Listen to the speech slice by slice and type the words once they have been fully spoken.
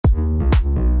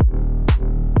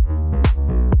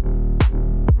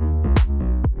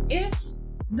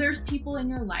there's people in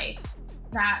your life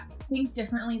that think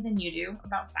differently than you do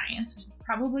about science, which is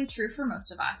probably true for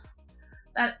most of us,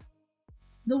 that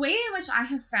the way in which I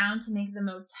have found to make the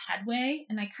most headway,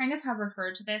 and I kind of have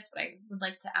referred to this, but I would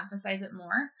like to emphasize it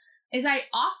more, is I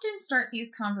often start these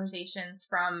conversations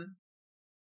from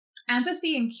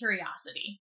empathy and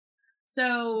curiosity.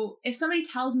 So if somebody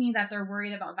tells me that they're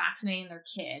worried about vaccinating their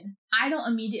kid, I don't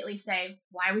immediately say,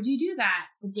 why would you do that?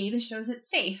 The data shows it's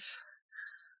safe.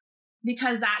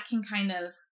 Because that can kind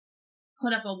of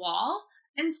put up a wall.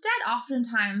 Instead,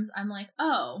 oftentimes I'm like,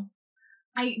 oh,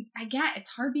 I get it's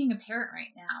hard being a parent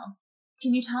right now.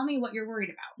 Can you tell me what you're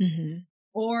worried about? Mm-hmm.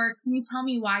 Or can you tell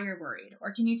me why you're worried?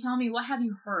 Or can you tell me what have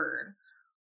you heard?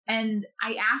 And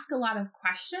I ask a lot of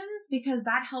questions because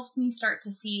that helps me start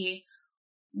to see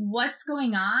what's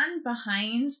going on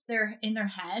behind in their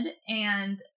head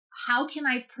and how can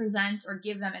I present or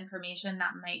give them information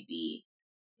that might be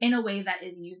in a way that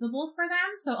is usable for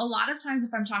them. So a lot of times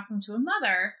if I'm talking to a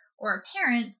mother or a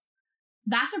parent,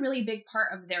 that's a really big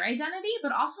part of their identity,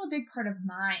 but also a big part of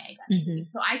my identity. Mm-hmm.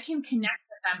 So I can connect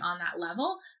with them on that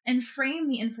level and frame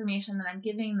the information that I'm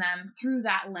giving them through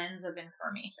that lens of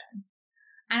information.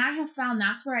 And I have found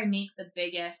that's where I make the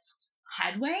biggest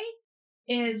headway,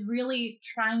 is really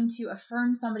trying to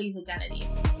affirm somebody's identity.